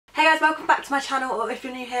guys, welcome back to my channel, or if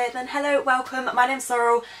you're new here then hello, welcome. My name's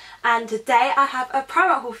Sorrel and today I have a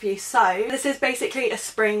Primark haul for you. So this is basically a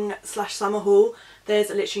spring slash summer haul.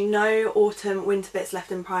 There's literally no autumn winter bits left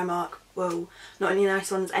in Primark. Well, not any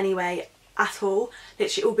nice ones anyway at all.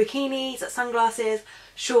 Literally all bikinis, sunglasses,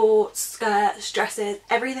 shorts, skirts, dresses,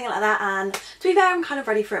 everything like that, and to be fair I'm kind of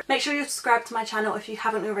ready for it. Make sure you're subscribed to my channel if you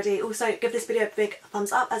haven't already. Also give this video a big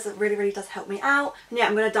thumbs up as it really does help me out. And yeah,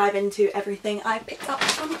 I'm going to dive into everything I picked up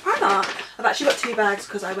from Primark. I've actually got two bags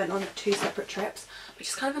because I went on two separate trips, which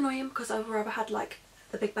is kind of annoying because I'd rather had like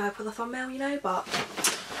the big bag for the thumbnail, you know, but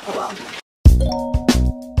oh well.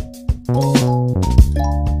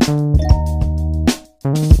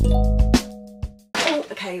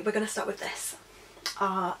 Okay, we're going to start with this.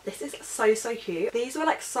 This is so cute. These were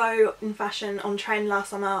like so in fashion, on trend last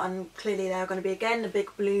summer, and clearly they are going to be again. The big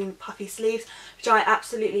balloon puffy sleeves, which I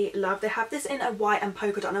absolutely love. They have this in a white and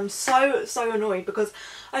polka dot, and I'm so annoyed because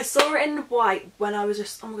I saw it in white when I was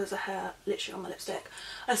just, oh my god, there's a hair literally on my lipstick.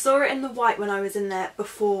 I saw it in the white when I was in there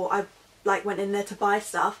before I like went in there to buy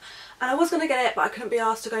stuff, and I was going to get it but I couldn't be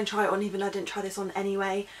asked to go and try it on, even though I didn't try this on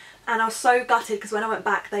anyway. And I was so gutted because when I went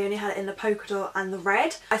back they only had it in the polka dot and the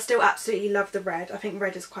red. I still absolutely love the red. I think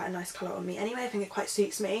red is quite a nice colour on me anyway. I think it quite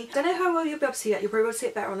suits me. I don't know how well you'll be able to see it. You'll probably be able to see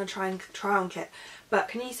it better on a try on clip. But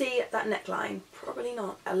can you see that neckline? Probably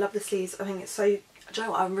not. I love the sleeves. I think it's so... Do you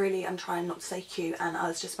know what? I'm trying not to say cute, and I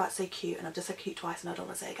was just about to say cute and I've just said cute twice and I don't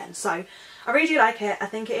want to say it again. So I really do like it. I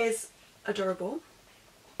think it is adorable.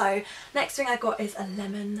 So next thing I got is a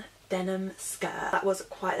lemon denim skirt. That was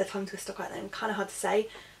quite the tongue twister, quite then, kind of hard to say.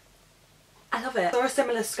 I love it. I saw a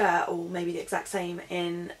similar skirt, or maybe the exact same,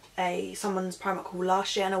 in someone's Primark haul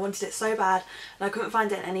last year, and I wanted it so bad and I couldn't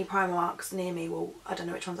find it in any Primarks near me. Well, I don't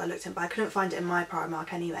know which ones I looked in, but I couldn't find it in my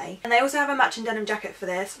Primark anyway. And they also have a matching denim jacket for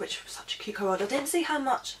this, which was such a cute colour. I didn't see how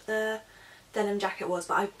much the denim jacket was,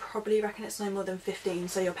 but I probably reckon it's no more than 15,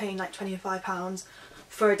 so you're paying like £25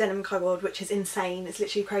 for a denim cohort, which is insane. It's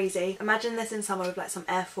literally crazy. Imagine this in summer with like some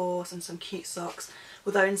Air Force and some cute socks,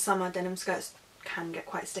 although in summer denim skirts can get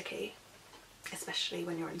quite sticky, especially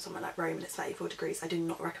when you're in somewhere like Rome and it's 34 degrees. I do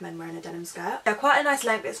not recommend wearing a denim skirt. They're quite a nice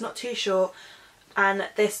length, it's not too short, and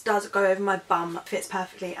this does go over my bum, fits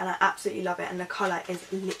perfectly, and I absolutely love it, and the colour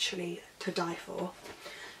is literally to die for.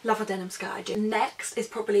 Love a denim skirt, I do. Next is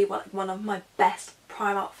probably one of my best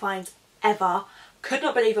Primark finds ever. Could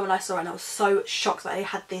not believe it when I saw it, and I was so shocked that they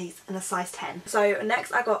had these in a size 10. So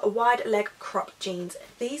next I got a wide leg crop jeans.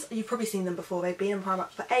 These, you've probably seen them before, they've been in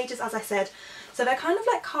Primark for ages, as I said. So they're kind of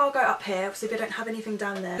like cargo up here, obviously they don't have anything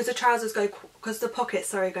down there. Because the trousers go, because the pockets,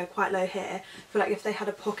 sorry, go quite low here. I feel like if they had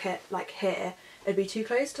a pocket like here, it'd be too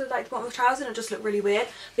close to like the bottom of the trousers and it'd just look really weird.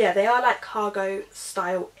 But yeah, they are like cargo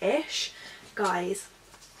style-ish. Guys,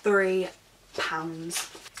 £3.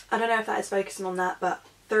 I don't know if that is focusing on that, but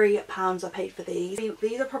 £3 I paid for these.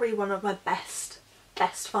 These are probably one of my best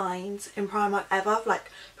finds in Primark ever, like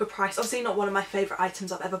for price. Obviously not one of my favourite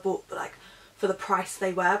items I've ever bought, but like for the price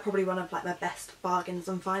they were, probably one of like my best bargains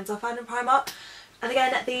and finds I found in Primark. And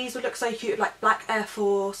again, these would look so cute with like black Air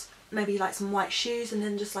Force, maybe like some white shoes, and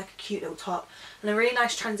then just like a cute little top and a really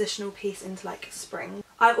nice transitional piece into like spring.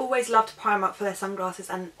 I've always loved Primark for their sunglasses,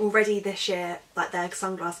 and already this year like their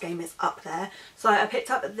sunglass game is up there. So I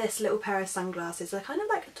picked up this little pair of sunglasses. They're kind of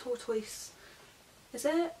like a tortoise, is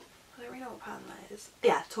it? I don't really know what pattern that is.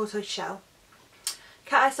 Yeah, tortoise shell.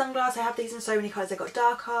 Cat eye sunglasses. I have these in so many colours. They've got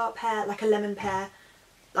darker pear, like a lemon pear,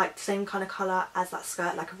 like the same kind of colour as that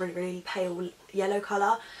skirt, like a really pale yellow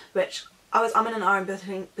colour, which I'm in an R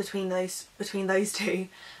between those two,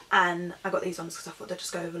 and I got these ones because I thought they'd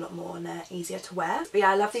just go over a lot more and they're easier to wear. But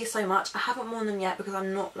yeah, I love these so much. I haven't worn them yet because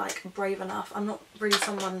I'm not like brave enough. I'm not really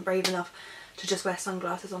someone brave enough to just wear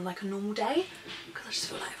sunglasses on like a normal day, because I just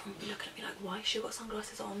feel like everyone will be looking at me like, why has she got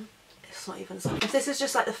sunglasses on? It's not even summer. If this is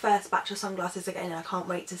just like the first batch of sunglasses they get in, I can't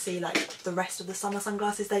wait to see like the rest of the summer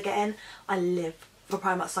sunglasses they get in. I live for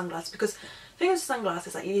Primark sunglasses, because the thing with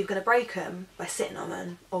sunglasses, like, you're either going to break them by sitting on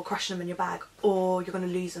them or crushing them in your bag, or you're going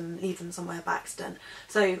to lose them, leave them somewhere by accident.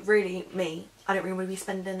 So really, I don't really want to be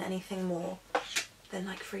spending anything more than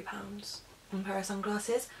like £3 on a pair of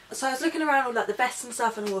sunglasses. So I was looking around all like the vests and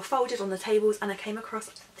stuff, and all were folded on the tables, and I came across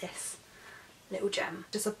this little gem.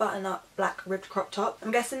 Just a button up black ribbed crop top.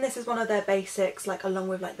 I'm guessing this is one of their basics, like along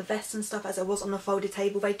with like the vests and stuff, as it was on the folded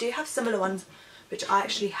table. They do have similar ones, which I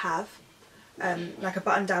actually have. Like a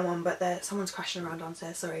button down one, but someone's crashing around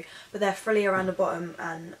downstairs, sorry, but they're frilly around the bottom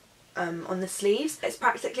and on the sleeves. It's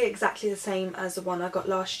practically exactly the same as the one I got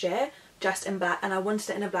last year, just in black, and I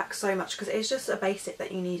wanted it in a black so much because it's just a basic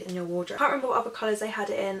that you need in your wardrobe. I can't remember what other colours they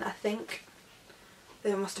had it in. I think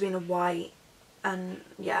there must have been a white, and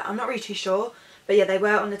yeah, I'm not really too sure, But yeah, they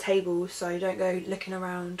were on the tables, so don't go looking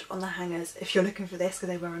around on the hangers if you're looking for this, because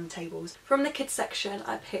they were on the tables. From the kids section,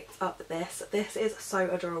 I picked up this. This is so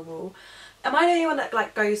adorable. Am I the only one that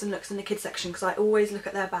like goes and looks in the kids section? Because I always look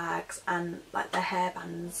at their bags and like their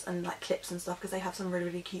hairbands and like clips and stuff, because they have some really,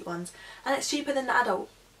 really cute ones. And it's cheaper than the adult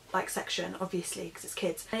like section, obviously, because it's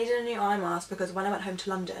kids. I needed a new eye mask because when I went home to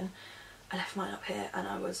London, I left mine up here and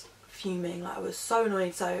I was fuming. Like, I was so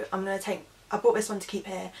annoyed. So I bought this one to keep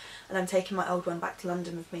here, and I'm taking my old one back to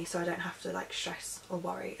London with me, so I don't have to like stress or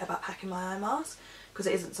worry about packing my eye mask, because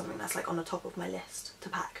it isn't something that's like on the top of my list to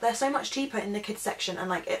pack. They're so much cheaper in the kids section, and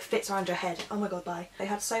like it fits around your head. Oh my god, bye. They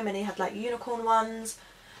had so many. Had like unicorn ones,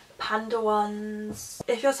 panda ones.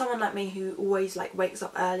 If you're someone like me who always like wakes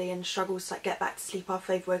up early and struggles to like get back to sleep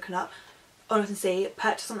after they've woken up, honestly,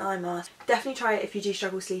 purchase an eye mask. Definitely try it if you do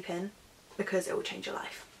struggle sleeping, because it will change your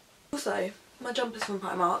life. Also, my jumper's from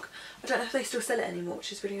Primark. I don't know if they still sell it anymore,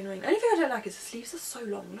 which is really annoying. The only thing I don't like is the sleeves are so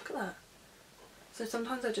long. Look at that. So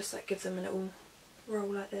sometimes I just like give them a little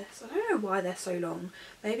roll like this. I don't know why they're so long.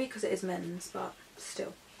 Maybe because it is men's, but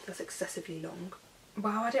still, that's excessively long.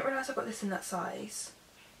 Wow, I didn't realise I got this in that size.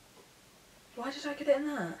 Why did I get it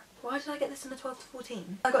in that? Why did I get this in the 12 to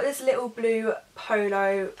 14? I got this little blue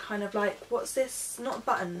polo, kind of like, what's this? Not a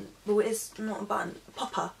button. Well, it is not a button.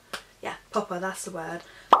 Popper. Yeah, popper, that's the word.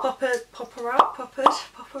 Popper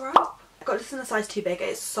up. I got this in a size too big.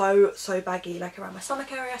 It's so baggy, like around my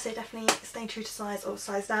stomach area, so definitely stay true to size or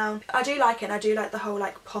size down. I do like it, and I do like the whole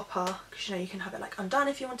like popper, because you know you can have it like undone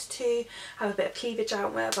if you wanted to, have a bit of cleavage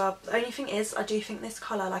out, whatever. The only thing is, I do think this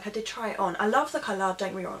colour, like I did try it on. I love the colour, don't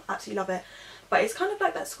get me wrong, absolutely love it. But it's kind of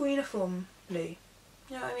like that school uniform blue.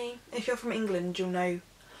 You know what I mean? If you're from England, you'll know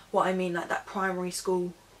what I mean, like that primary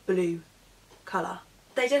school blue colour.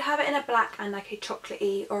 They did have it in a black and like a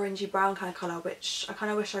chocolatey, orangey brown kind of colour, which I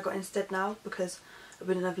kind of wish I got instead now, because it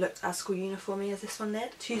wouldn't have looked as school uniformy as this one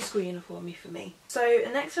did. Too school uniformy for me. So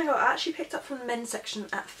the next thing I actually picked up from the men's section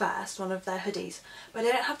at first, one of their hoodies, but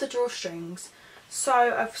they don't have the drawstrings. So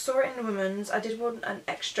I saw it in the women's. I did want an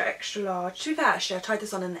extra large. To be fair, actually, I tried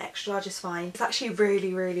this on and the extra large is fine. It's actually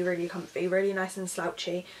really comfy, really nice and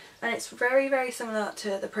slouchy, and it's very similar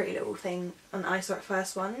to the Pretty Little thing on I Saw It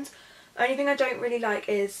First ones. The only thing I don't really like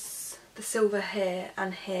is the silver here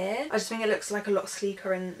and here. I just think it looks like a lot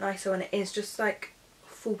sleeker and nicer when it is just like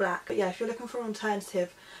full black. But yeah, if you're looking for an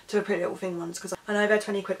alternative to a Pretty Little Thing ones, because I know they're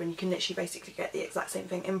 20 quid when you can literally basically get the exact same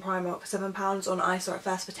thing in Primark for £7, on I Saw It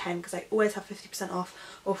First for 10, because they always have 50%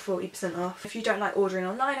 off or 40% off. If you don't like ordering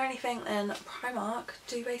online or anything, then Primark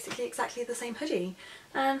do basically exactly the same hoodie,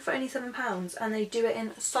 and for only £7, and they do it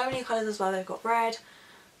in so many colours as well. They've got red,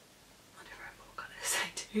 I don't remember what colours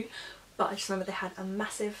they do, but I just remember they had a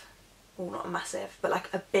massive, well not a massive, but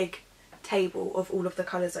like a big table of all of the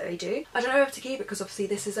colours that they do. I don't know whether to keep it, because obviously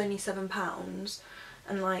this is only £7,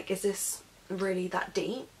 and like, is this really that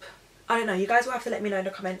deep? I don't know. You guys will have to let me know in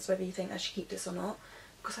the comments whether you think I should keep this or not,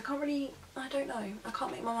 because I don't know. I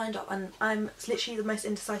can't make my mind up, and I'm literally the most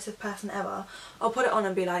indecisive person ever. I'll put it on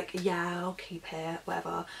and be like, yeah, I'll keep it,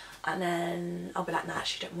 whatever, and then I'll be like, nah, I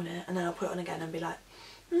actually don't want it, and then I'll put it on again and be like,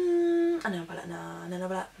 and then I'll be like, nah, and then I'll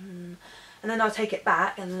be like, and then I'll take it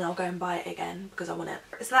back, and then I'll go and buy it again because I want it.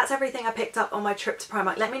 So that's everything I picked up on my trip to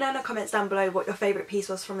Primark. Let me know in the comments down below what your favourite piece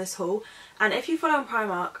was from this haul, and if you follow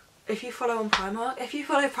Primark on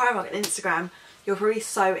Instagram, you're probably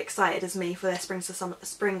so excited as me for their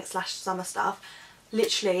spring/summer stuff.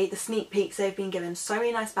 Literally, the sneak peeks they've been given, so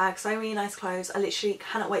many nice bags, so many nice clothes. I literally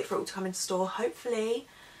cannot wait for it all to come into store. Hopefully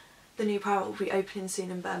the new Primark will be opening soon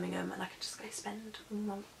in Birmingham, and I can just go spend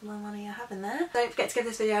all my money I have in there. Don't forget to give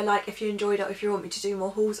this video a like if you enjoyed it, or if you want me to do more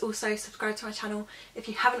hauls. Also subscribe to my channel if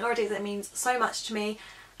you haven't already, that means so much to me,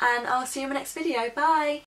 and I'll see you in my next video. Bye!